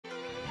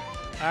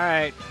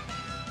Alright.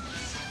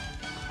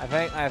 I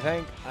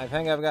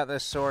think I've got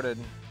this sorted.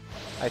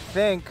 I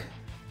think,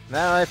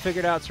 now that I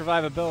figured out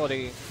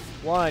survivability,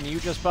 1, you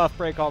just buff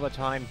break all the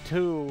time.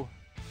 2,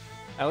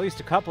 at least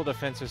a couple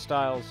defensive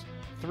styles.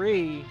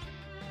 3,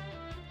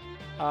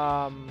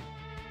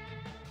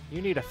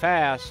 you need a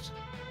fast.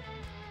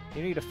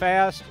 You need a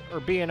fast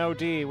or be an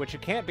OD, which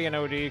it can't be an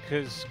OD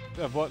because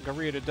of what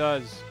Garuda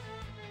does.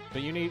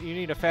 But you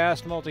need a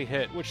fast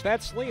multi-hit, which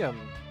that's Liam.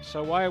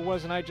 So why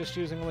wasn't I just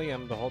using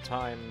Liam the whole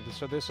time?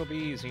 So this will be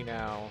easy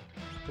now.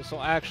 This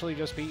will actually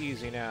just be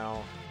easy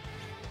now.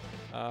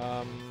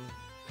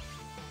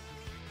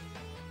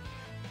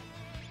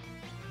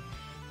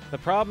 The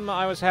problem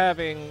I was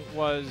having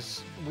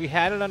was we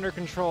had it under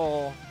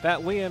control.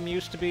 That Liam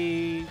used to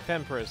be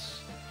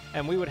Fempress.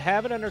 And we would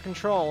have it under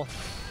control.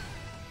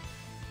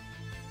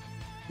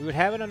 We would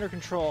have it under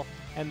control,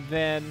 and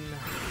then,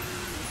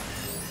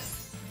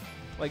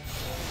 like,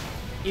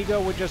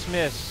 Ego would just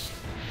miss.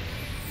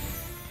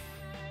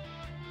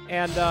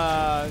 And,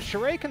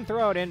 Sheree can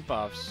throw out int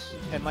buffs,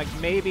 and, like,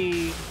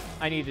 maybe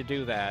I need to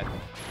do that.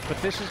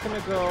 But this is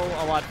gonna go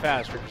a lot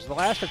faster, because the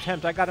last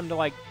attempt, I got him to,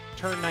 like,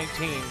 turn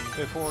 19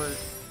 before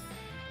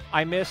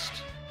I missed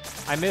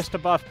a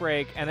buff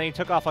break, and then he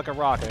took off like a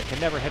rocket. I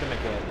could never hit him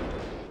again.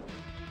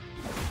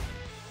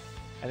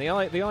 And the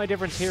only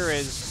difference here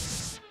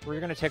is we're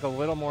going to take a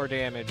little more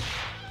damage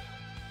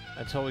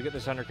until we get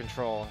this under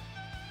control.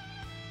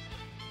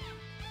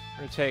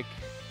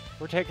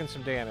 We're taking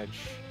some damage.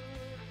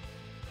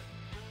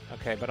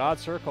 Okay, but Odd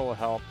Circle will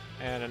help,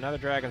 and another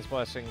Dragon's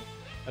Blessing.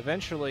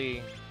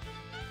 Eventually,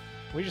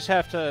 we just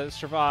have to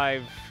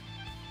survive.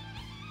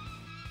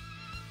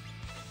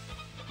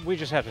 We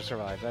just have to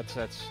survive. That's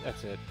it.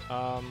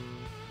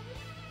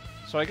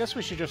 So I guess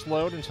we should just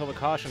load until the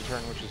caution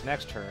turn, which is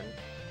next turn.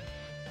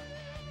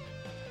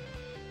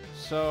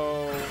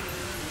 So,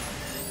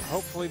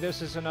 hopefully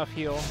this is enough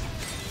heal.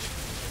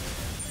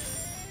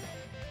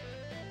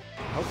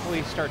 Hopefully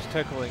he starts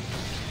tickling.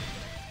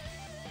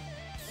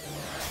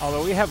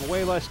 Although we have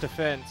way less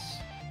defense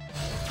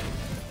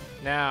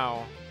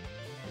now.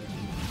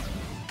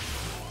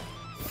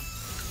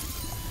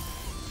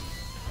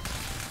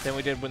 Than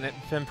we did when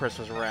Fempress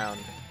was around.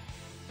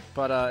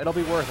 But it'll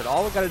be worth it.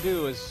 All we gotta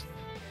do is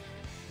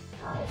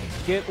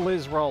get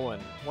Liz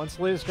rolling. Once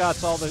Liz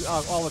got all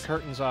the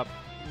curtains up,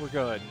 we're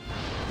good.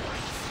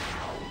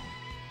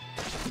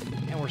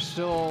 And we're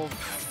still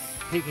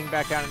peeking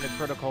back down into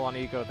critical on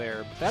Ego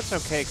there. But that's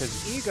okay,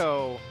 because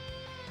Ego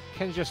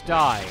can just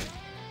die.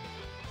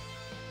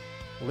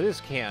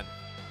 Liz can't.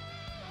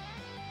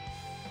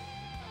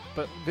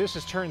 But this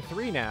is turn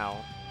 3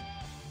 now.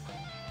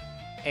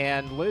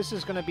 And Liz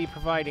is going to be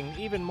providing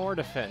even more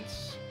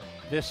defense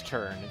this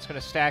turn. It's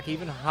going to stack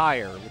even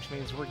higher, which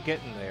means we're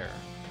getting there.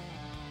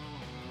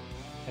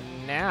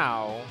 And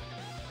now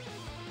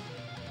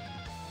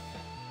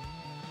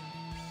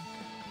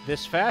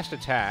this fast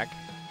attack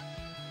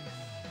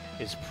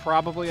is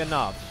probably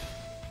enough.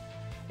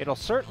 It'll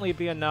certainly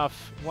be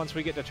enough once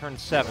we get to turn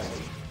 7.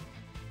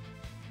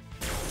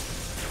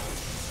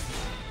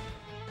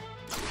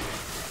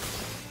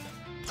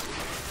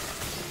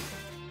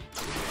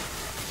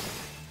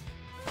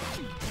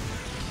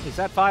 Is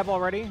that 5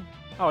 already?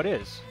 Oh, it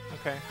is.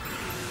 Okay.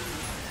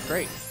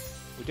 Great.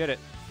 We did it.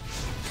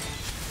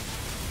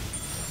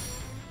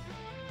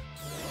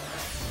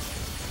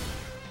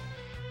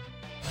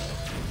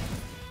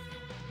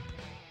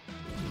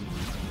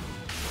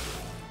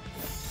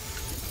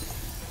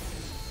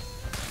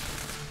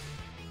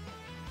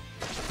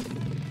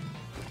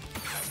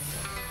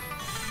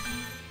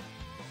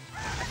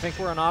 I think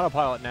we're on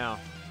autopilot now.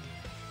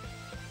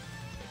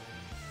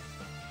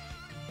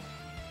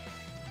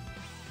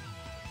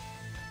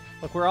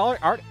 Look, we're all...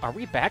 Are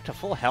we back to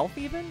full health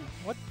even?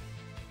 What?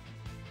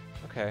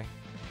 Okay.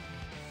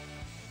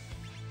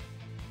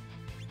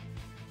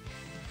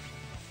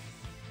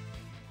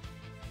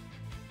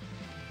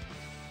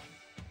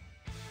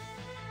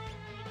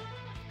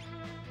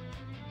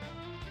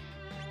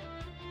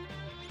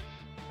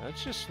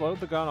 Let's just load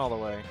the gun all the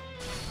way.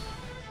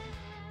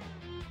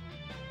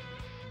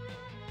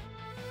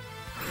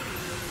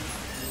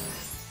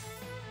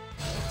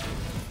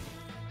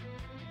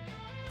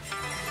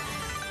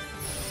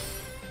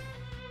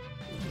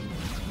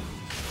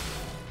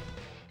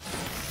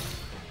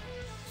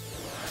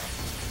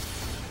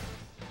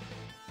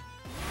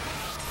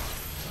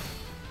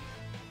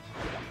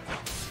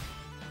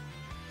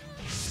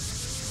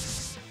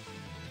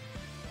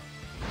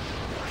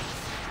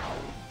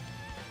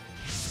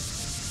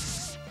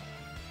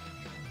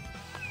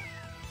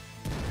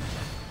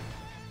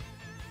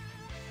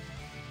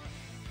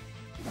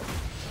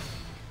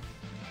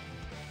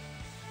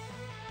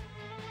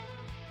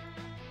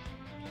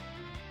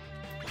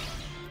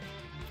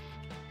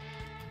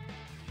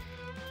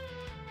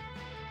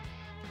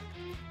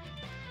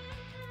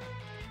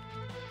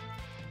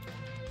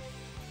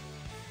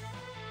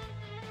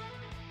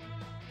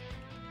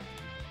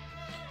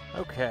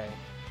 Okay.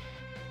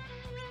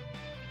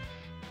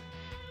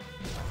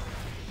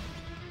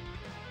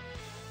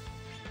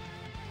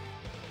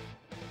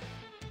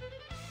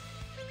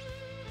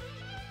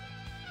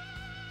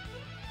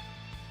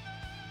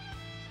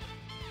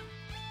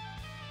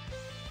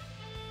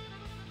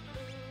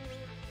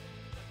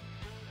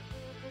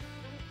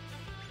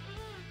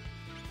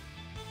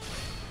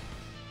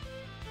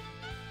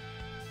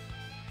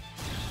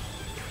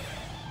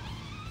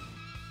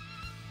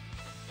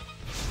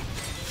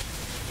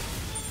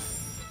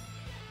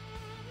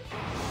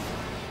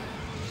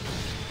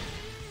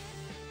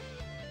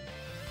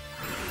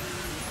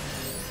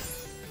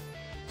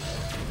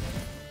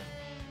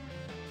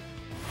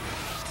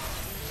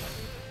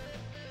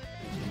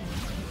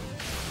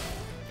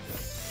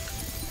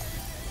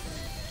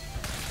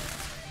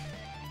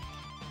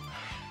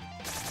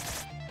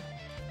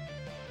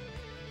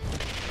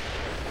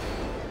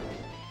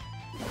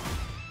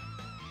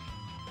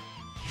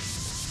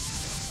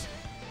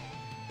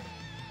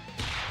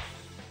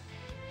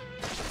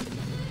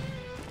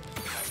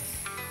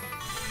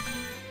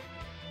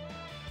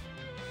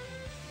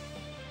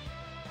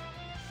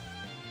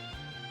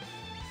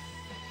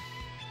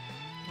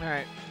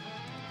 Alright.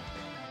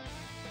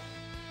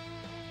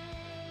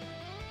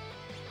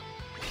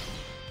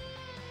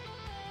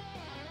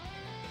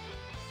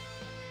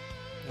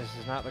 This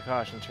is not the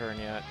caution turn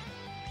yet.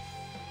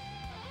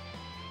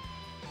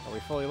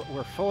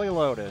 We're fully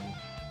loaded.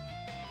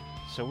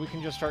 So we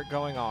can just start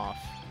going off.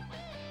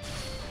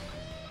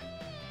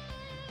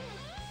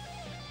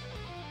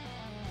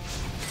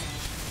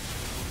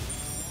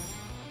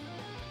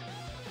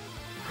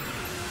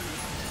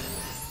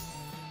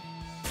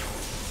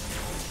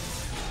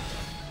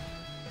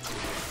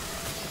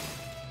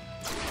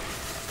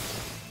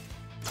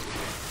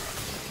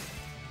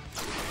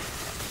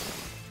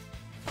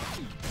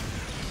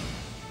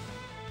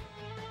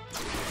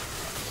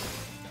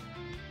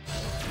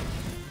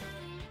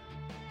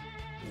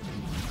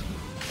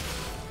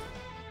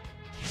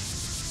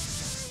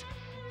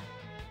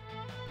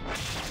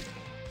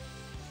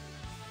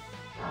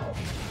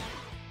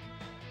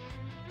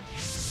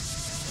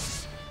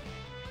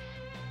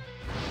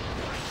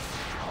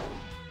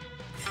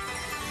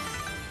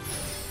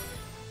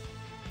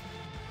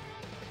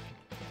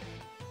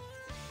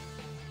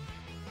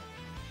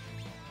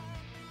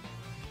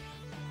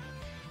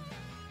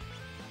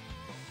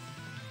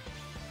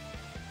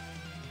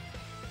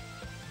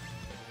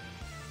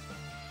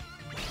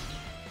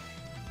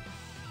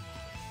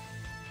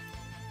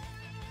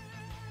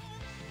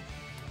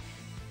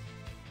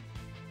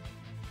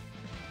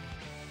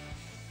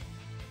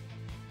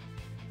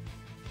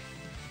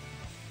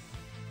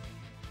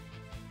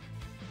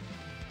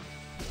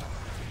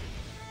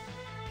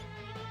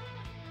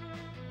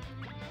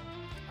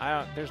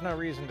 There's no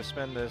reason to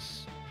spend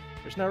this.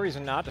 There's no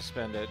reason not to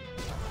spend it.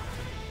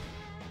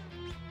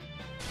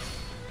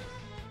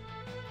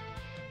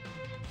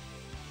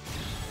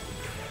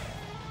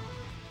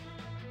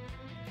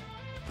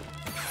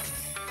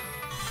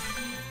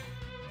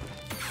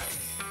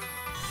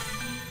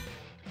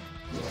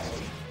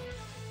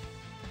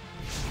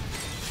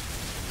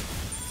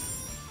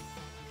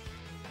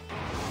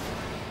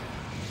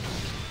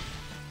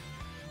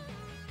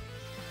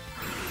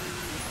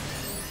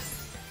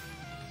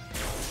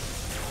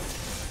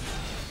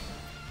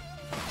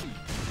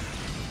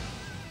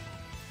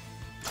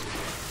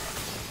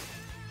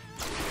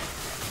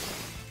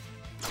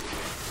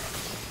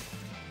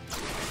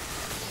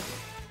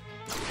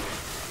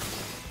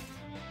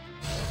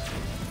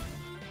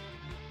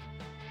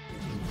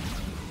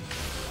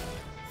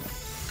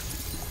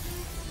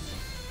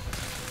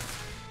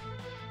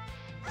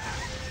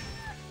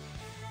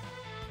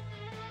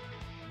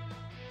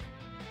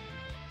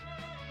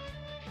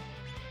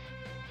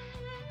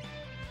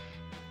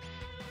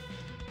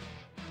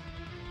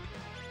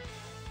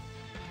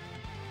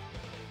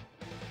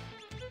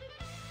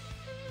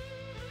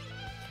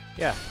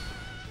 Yeah.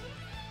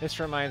 This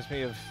reminds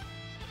me of...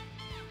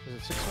 Was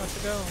it 6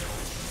 months ago?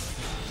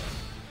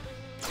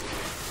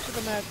 Should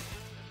have met...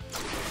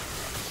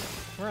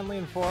 We're on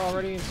Lean 4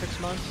 already in 6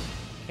 months?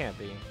 Can't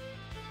be. It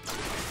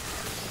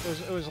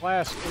was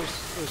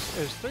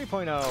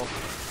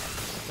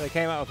 3.0 that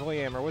came out with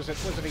Liam, or was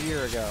it a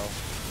year ago?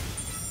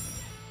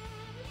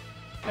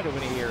 Might have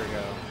been a year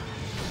ago.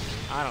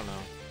 I don't know.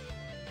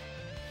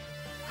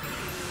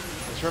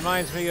 This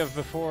reminds me of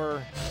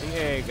before the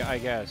egg, I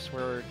guess.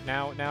 Where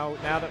now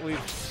that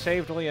we've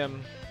saved Liam,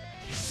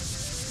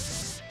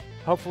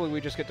 hopefully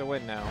we just get to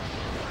win now.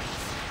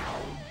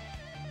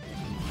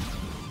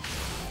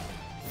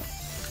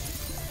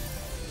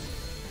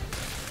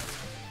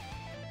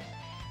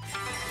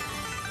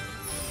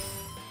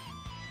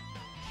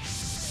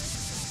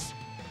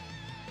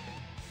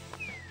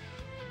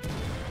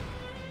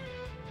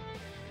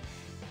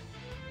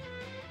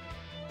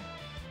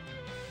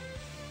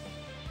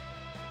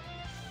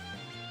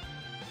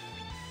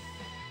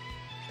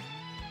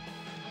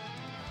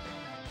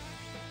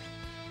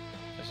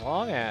 As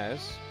long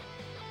as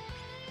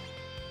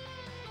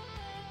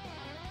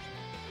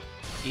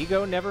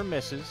Ego never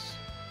misses,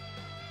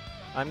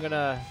 I'm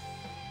gonna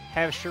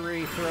have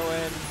Cherie throw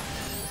in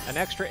an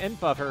extra int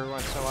buff every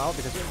once in a while,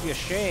 because it would be a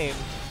shame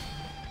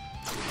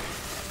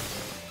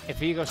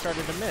if Ego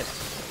started to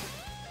miss.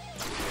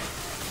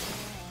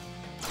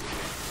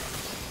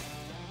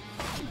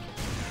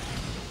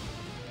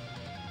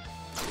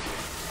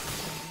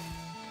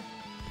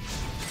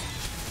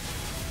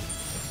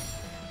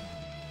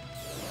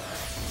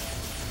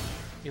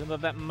 Even though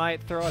that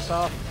might throw us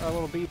off a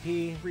little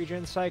BP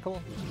regen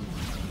cycle.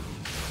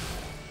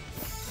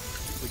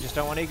 We just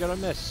don't want Ego to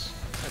miss.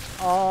 That's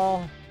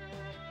all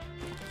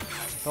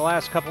the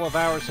last couple of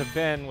hours have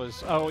been,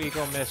 was, oh,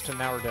 Ego missed and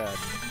now we're dead.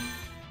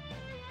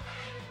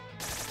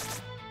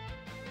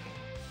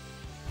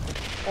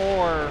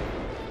 Or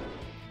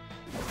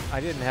I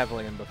didn't have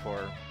Liam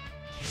before.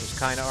 It was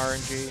kind of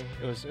RNG.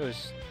 It was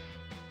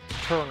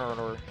turn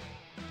order.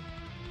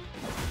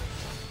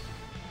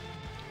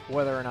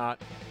 Whether or not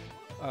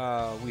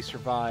we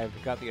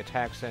survived, got the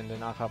attacks in to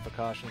knock off the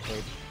caution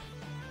tape.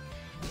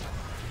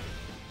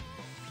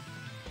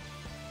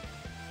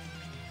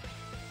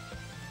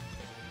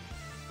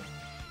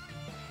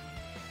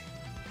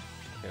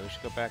 Okay, we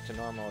should go back to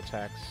normal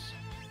attacks.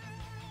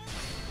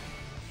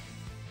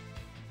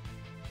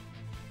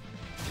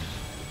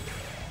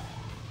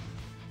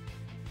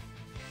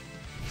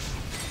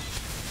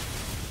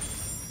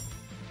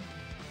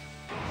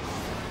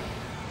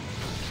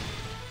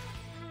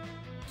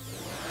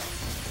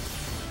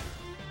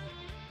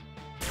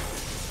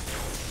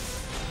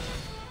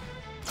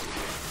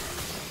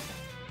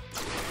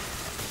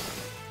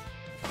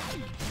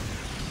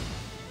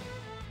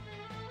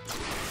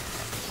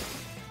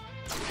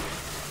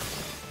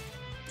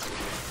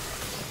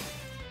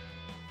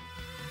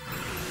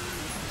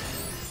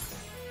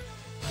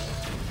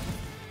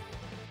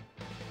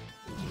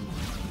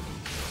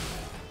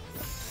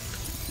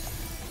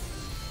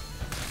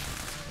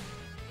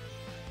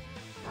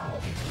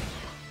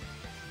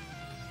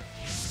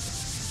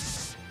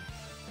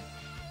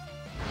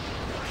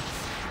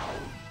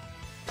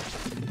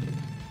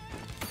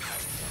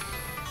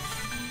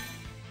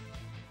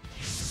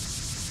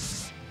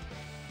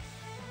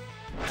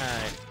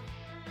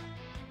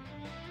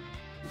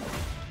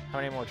 How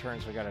many more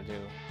turns we gotta do?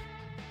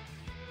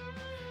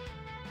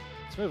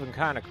 It's moving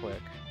kind of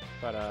quick,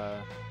 but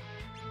there's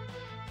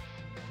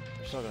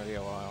still gonna be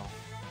a while.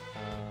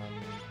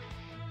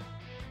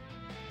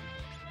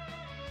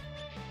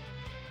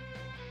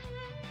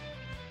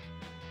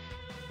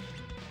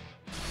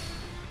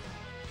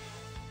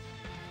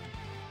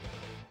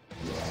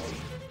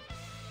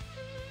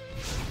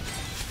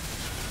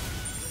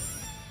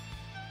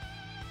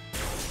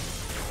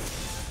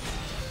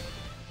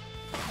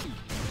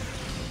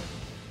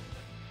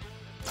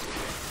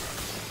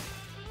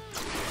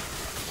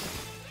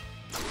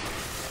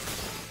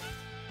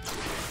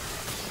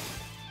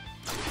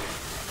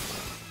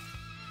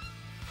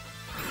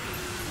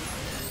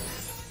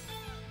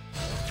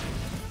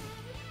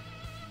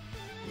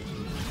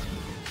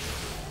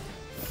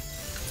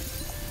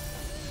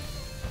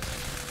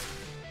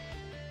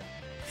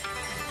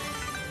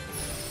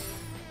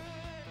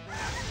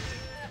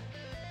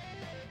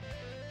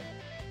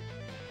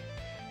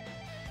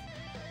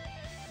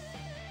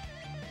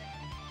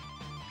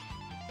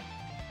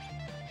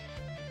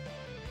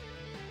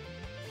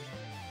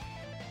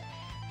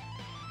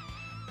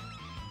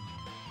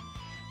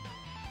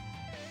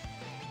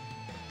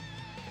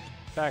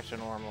 Back to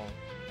normal.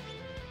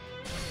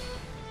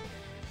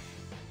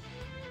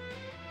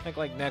 I think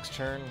like next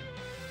turn.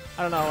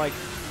 I don't know, like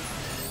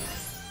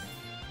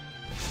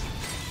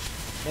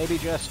maybe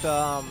just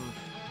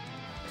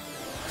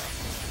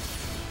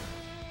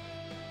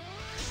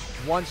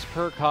once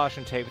per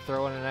caution tape,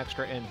 throw in an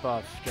extra int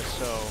buff just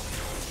so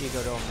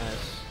Ego don't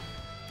miss.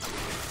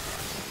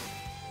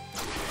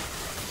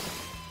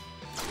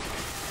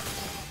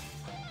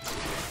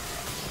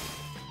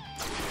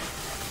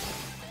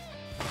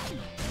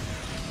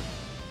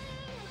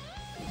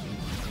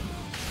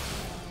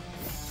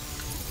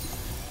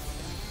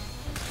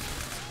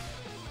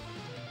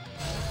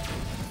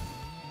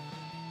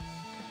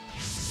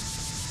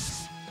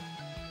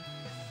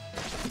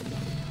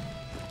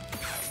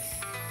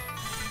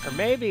 Or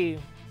maybe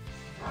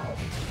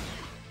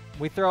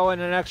we throw in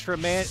an extra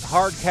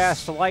hard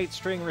cast light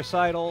string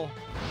recital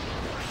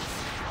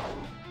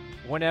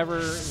whenever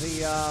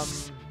the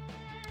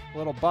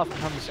little buff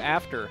comes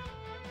after.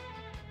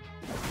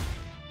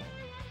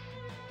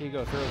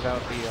 Ego throws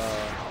out the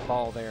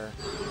ball there.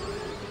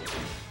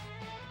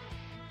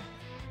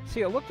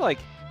 See, it looked like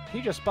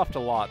he just buffed a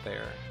lot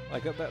there.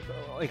 Like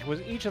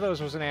each of those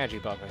was an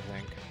agi buff, I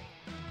think.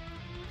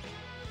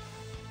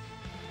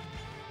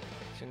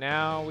 So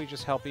now we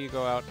just help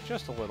Ego out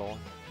just a little.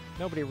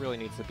 Nobody really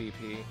needs the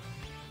BP.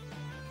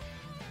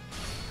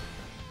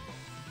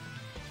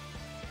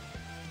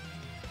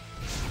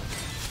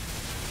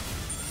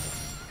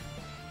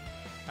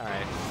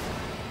 Alright.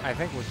 I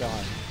think we're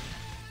done.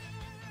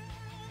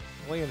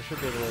 Liam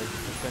should be able to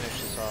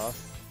finish this off.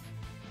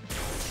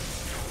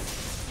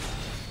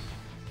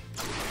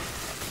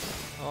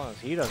 Oh,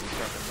 he doesn't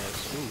start to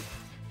miss. Ooh.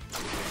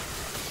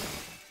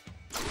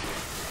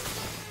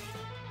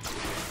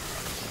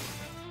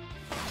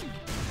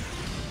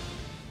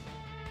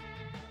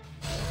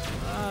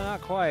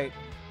 Not quite.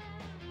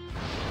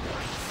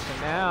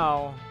 So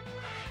now,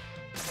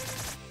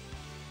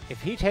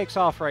 if he takes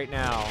off right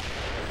now,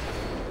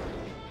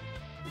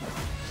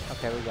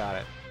 okay, we got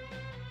it.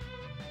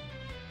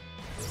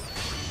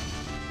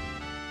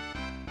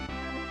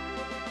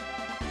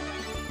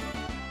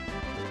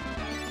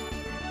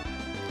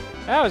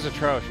 That was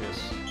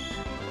atrocious.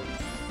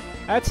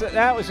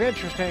 That was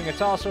interesting.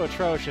 It's also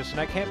atrocious, and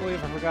I can't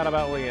believe I forgot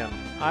about Liam.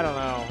 I don't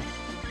know.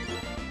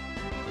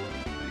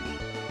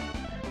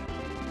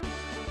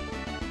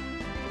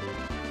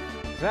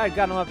 I had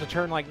gotten him up to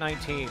turn like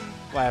 19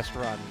 last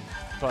run,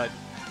 but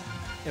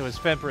it was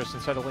Fempris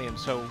instead of Liam,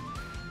 so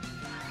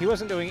he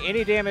wasn't doing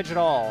any damage at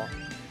all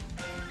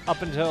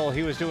up until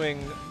he was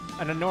doing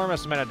an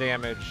enormous amount of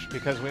damage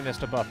because we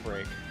missed a buff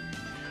break.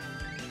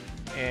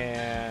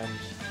 And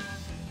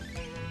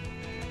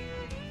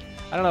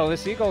I don't know,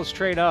 this Eagle is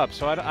straight up,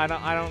 so I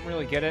don't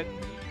really get it.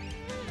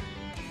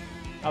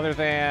 Other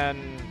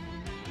than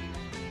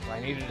I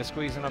needed to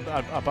squeeze in a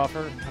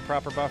buffer, a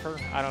proper buffer.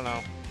 I don't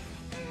know.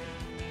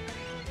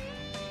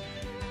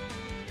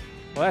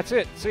 Well, that's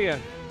it. See ya.